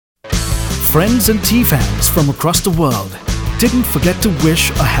friends and tea fans from across the world didn't forget to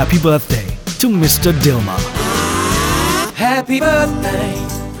wish a happy birthday to Mr. Dilmah. Happy birthday.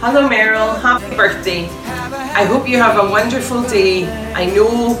 Hello Meryl, happy birthday. I hope you have a wonderful day. I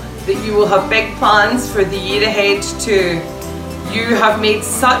know that you will have big plans for the year ahead too. You have made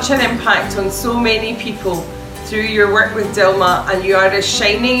such an impact on so many people through your work with Dilmah, and you are a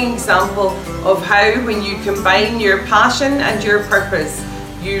shining example of how, when you combine your passion and your purpose,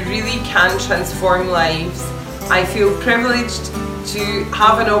 you really can transform lives. I feel privileged to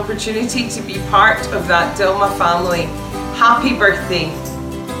have an opportunity to be part of that Dilmah family. Happy birthday.